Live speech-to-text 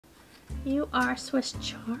You are Swiss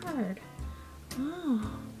chard.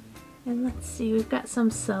 Oh, and let's see, we've got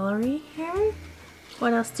some celery here.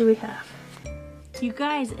 What else do we have? You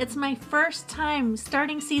guys, it's my first time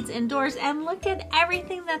starting seeds indoors, and look at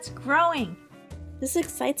everything that's growing. This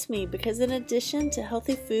excites me because in addition to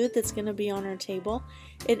healthy food that's going to be on our table,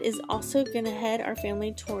 it is also going to head our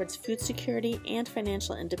family towards food security and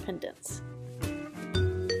financial independence.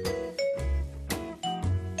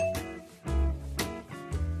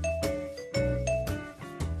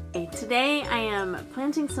 Today I am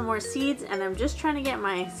planting some more seeds, and I'm just trying to get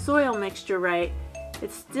my soil mixture right.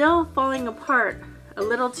 It's still falling apart a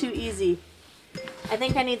little too easy. I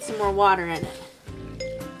think I need some more water in it.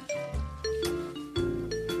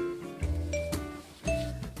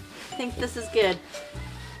 I think this is good.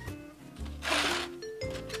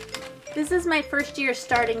 This is my first year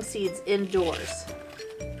starting seeds indoors.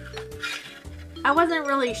 I wasn't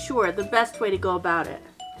really sure the best way to go about it.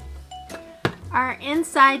 Our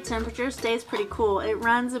inside temperature stays pretty cool. It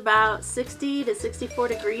runs about 60 to 64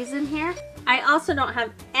 degrees in here. I also don't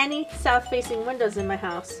have any south-facing windows in my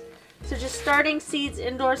house, so just starting seeds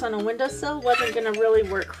indoors on a windowsill wasn't gonna really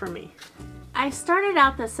work for me. I started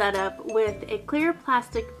out the setup with a clear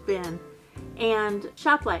plastic bin and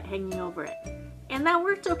shop light hanging over it. And that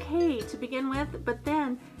worked okay to begin with, but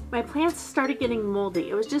then my plants started getting moldy.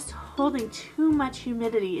 It was just holding too much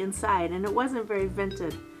humidity inside, and it wasn't very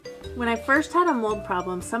vented. When I first had a mold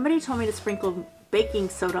problem, somebody told me to sprinkle baking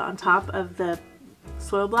soda on top of the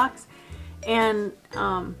soil blocks, and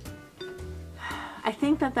I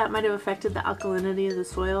think that might have affected the alkalinity of the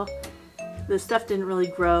soil. The stuff didn't really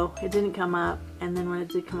grow. It didn't come up, and then when it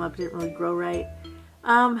did come up, it didn't really grow right.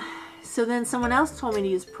 So then someone else told me to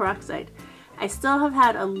use peroxide. I still have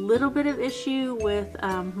had a little bit of issue with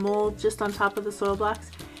mold just on top of the soil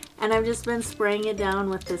blocks, and I've just been spraying it down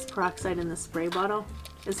with this peroxide in the spray bottle.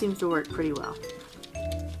 It seems to work pretty well.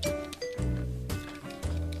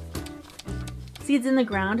 Seeds in the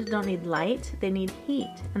ground don't need light, they need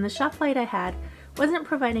heat, and the shop light I had wasn't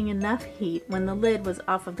providing enough heat when the lid was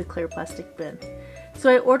off of the clear plastic bin.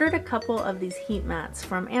 So I ordered a couple of these heat mats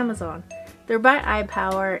from Amazon. They're by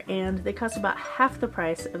iPower, and they cost about half the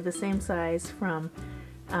price of the same size from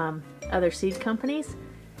other seed companies.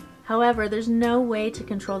 However, there's no way to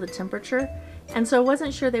control the temperature, and so I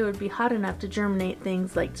wasn't sure they would be hot enough to germinate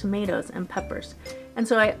things like tomatoes and peppers. And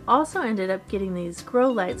so I also ended up getting these grow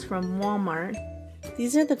lights from Walmart.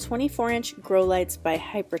 These are the 24-inch grow lights by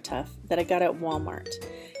Hypertough that I got at Walmart.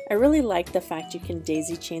 I really like the fact you can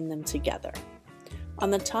daisy chain them together.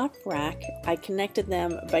 On the top rack, I connected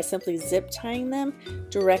them by simply zip tying them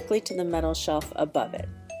directly to the metal shelf above it.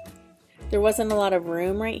 There wasn't a lot of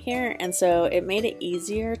room right here, and so it made it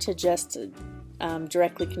easier to just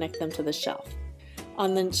directly connect them to the shelf.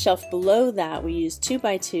 On the shelf below that, we used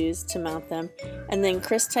 2x2s to mount them, and then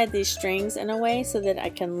Chris tied these strings in a way so that I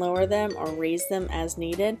can lower them or raise them as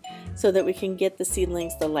needed so that we can get the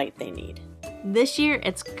seedlings the light they need. This year,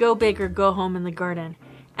 it's go big or go home in the garden,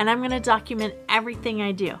 and I'm going to document everything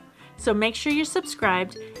I do. So make sure you're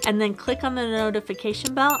subscribed, and then click on the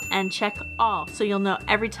notification bell and check all so you'll know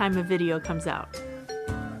every time a video comes out.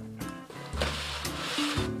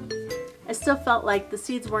 I still felt like the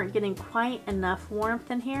seeds weren't getting quite enough warmth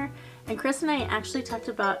in here, and Chris and I actually talked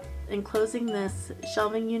about enclosing this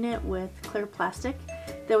shelving unit with clear plastic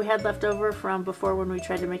that we had left over from before when we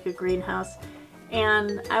tried to make a greenhouse,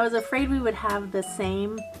 and I was afraid we would have the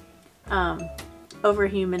same over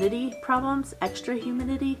humidity problems, extra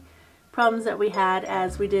humidity problems that we had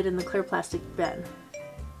as we did in the clear plastic bin.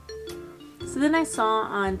 So then I saw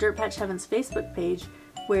on Dirt Patch Heaven's Facebook page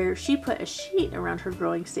where she put a sheet around her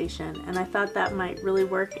growing station, and I thought that might really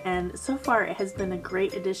work, and so far it has been a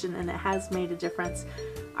great addition and it has made a difference.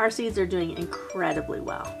 Our seeds are doing incredibly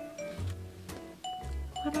well.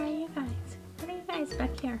 What are you guys? What are you guys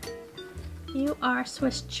back here? You are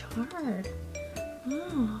Swiss chard.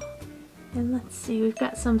 Oh, and let's see, we've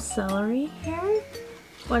got some celery here.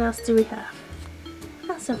 What else do we have?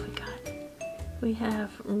 What else have we got? We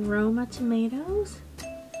have Roma tomatoes.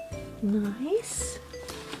 Nice.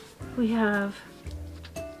 We have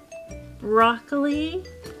broccoli.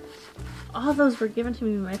 All those were given to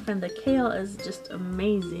me by my friend. The kale is just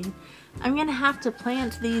amazing. I'm gonna have to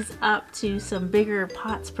plant these up to some bigger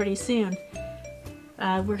pots pretty soon.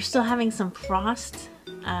 We're still having some frost.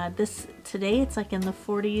 Today it's like in the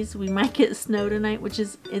 40s. We might get snow tonight, which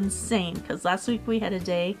is insane because last week we had a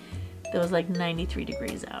day that was like 93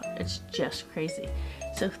 degrees out. It's just crazy.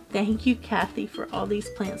 So thank you, Kathy, for all these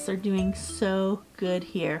plants. They're doing so good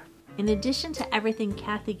here. In addition to everything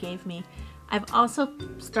Kathy gave me, I've also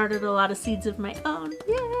started a lot of seeds of my own.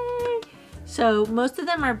 Yay! So most of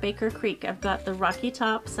them are Baker Creek. I've got the Rocky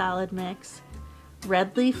Top salad mix,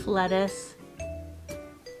 red leaf lettuce,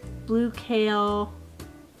 blue kale,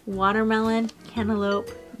 watermelon,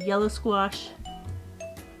 cantaloupe, yellow squash,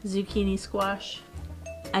 zucchini squash.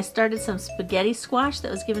 I started some spaghetti squash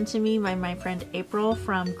that was given to me by my friend April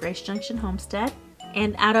from Grace Junction Homestead.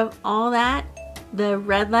 And out of all that, the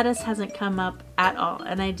red lettuce hasn't come up at all.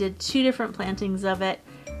 And I did 2 different plantings of it,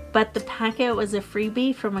 but the packet was a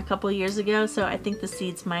freebie from a couple years ago, so I think the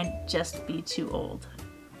seeds might just be too old.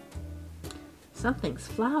 Something's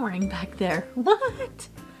flowering back there. What?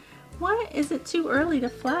 What? Is it too early to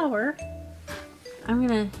flower?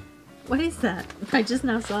 What is that? I just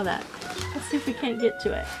now saw that. Let's see if we can't get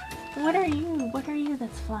to it. What are you? What are you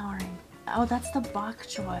that's flowering? Oh, that's the bok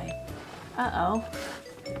choy. Uh-oh.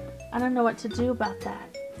 I don't know what to do about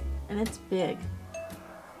that. And it's big.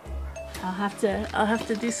 I'll have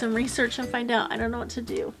to do some research and find out. I don't know what to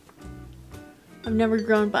do. I've never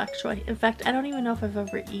grown bok choy. In fact, I don't even know if I've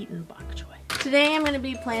ever eaten bok choy. Today I'm going to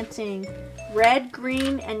be planting red,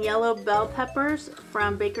 green, and yellow bell peppers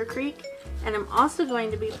from Baker Creek. And I'm also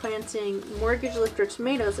going to be planting mortgage lifter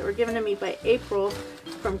tomatoes that were given to me by April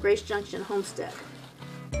from Grace Junction Homestead.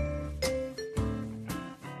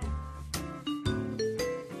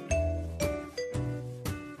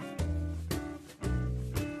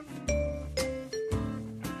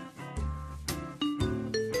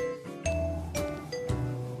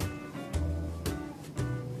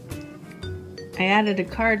 I added a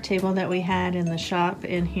card table that we had in the shop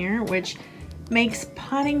in here, which makes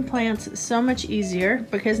potting plants so much easier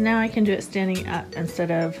because now I can do it standing up instead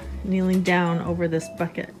of kneeling down over this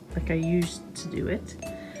bucket like I used to do it.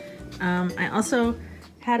 I also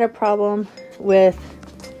had a problem with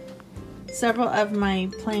several of my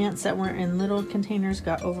plants that were in little containers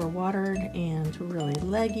got overwatered and really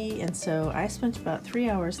leggy, and so I spent about 3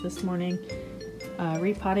 hours this morning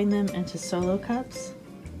repotting them into solo cups,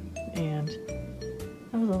 and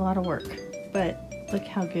that was a lot of work, but look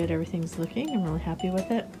how good everything's looking. I'm really happy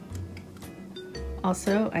with it.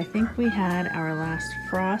 Also, I think we had our last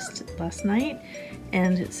frost last night,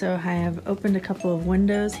 and so I have opened a couple of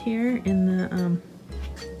windows here in the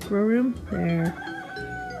grow room, there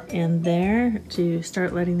and there, to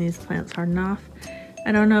start letting these plants harden off.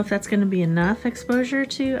 I don't know if that's going to be enough exposure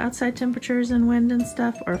to outside temperatures and wind and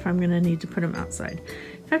stuff, or if I'm going to need to put them outside.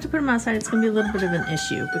 If I have to put them outside, it's going to be a little bit of an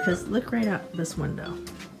issue, because look right out this window.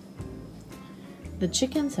 The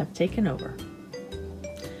chickens have taken over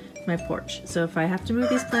my porch. So if I have to move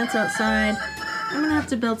these plants outside, I'm going to have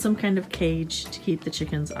to build some kind of cage to keep the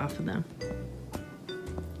chickens off of them.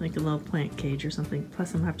 Like a little plant cage or something.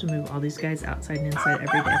 Plus I'm going to have to move all these guys outside and inside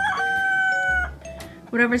every day.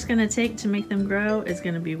 Whatever it's going to take to make them grow is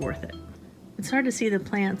going to be worth it. It's hard to see the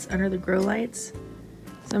plants under the grow lights,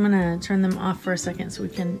 so I'm going to turn them off for a second so we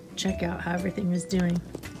can check out how everything is doing.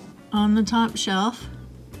 On the top shelf,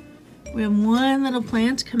 we have one little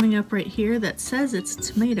plant coming up right here that says it's a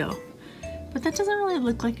tomato, but that doesn't really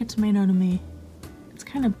look like a tomato to me. It's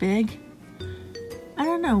kind of big. I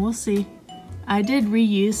don't know, we'll see. I did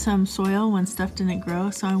reuse some soil when stuff didn't grow,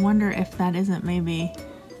 so I wonder if that isn't maybe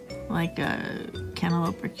like a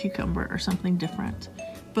cantaloupe or cucumber or something different.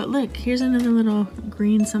 But look, here's another little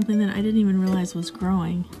green something that I didn't even realize was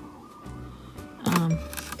growing.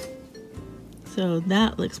 So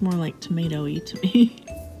that looks more like tomato-y to me.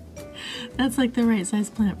 That's like the right size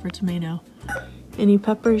plant for tomato. Any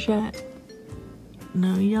peppers yet?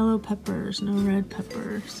 No yellow peppers, no red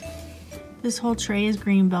peppers. This whole tray is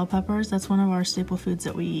green bell peppers. That's one of our staple foods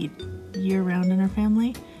that we eat year-round in our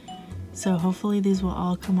family. So hopefully these will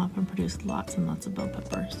all come up and produce lots and lots of bell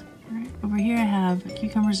peppers. All right. Over here I have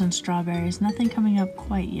cucumbers and strawberries. Nothing coming up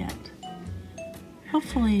quite yet.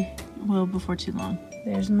 Hopefully will before too long.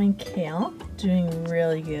 There's my kale, doing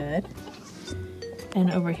really good.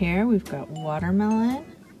 And over here we've got watermelon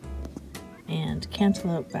and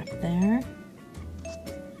cantaloupe back there.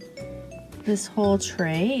 This whole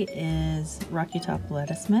tray is Rocky Top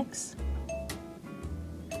lettuce mix.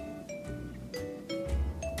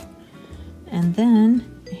 And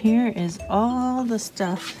then here is all the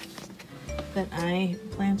stuff that I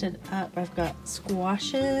planted up. I've got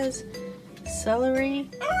squashes, celery,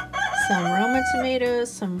 some Roma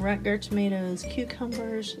tomatoes, some Rutger tomatoes,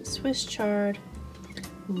 cucumbers, Swiss chard,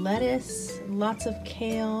 lettuce, lots of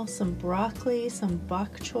kale, some broccoli, some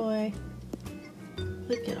bok choy.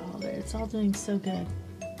 Look at all that. It's all doing so good.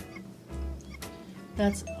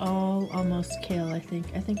 That's all almost kale, I think.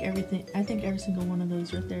 I think every single one of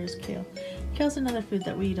those right there is kale. Kale's another food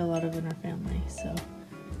that we eat a lot of in our family, so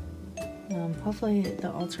hopefully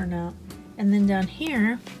they'll all turn out. And then down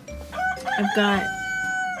here, I've got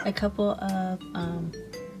a couple of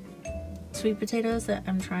sweet potatoes that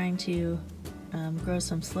I'm trying to grow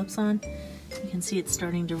some slips on. You can see it's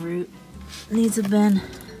starting to root. These have been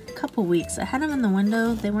a couple weeks. I had them in the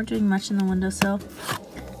window. They weren't doing much in the windowsill.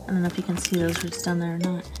 I don't know if you can see those roots down there or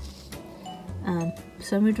not.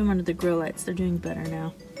 So I moved them under the grow lights. They're doing better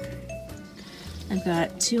now. I've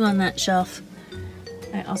got 2 on that shelf.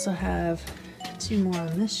 I also have 2 more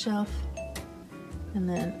on this shelf. And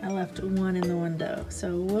then I left 1 in the window.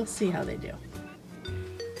 So we'll see how they do.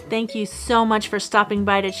 Thank you so much for stopping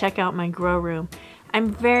by to check out my grow room.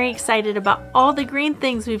 I'm very excited about all the green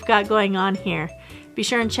things we've got going on here. Be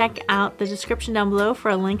sure and check out the description down below for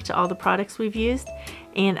a link to all the products we've used.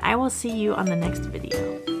 And I will see you on the next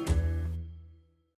video.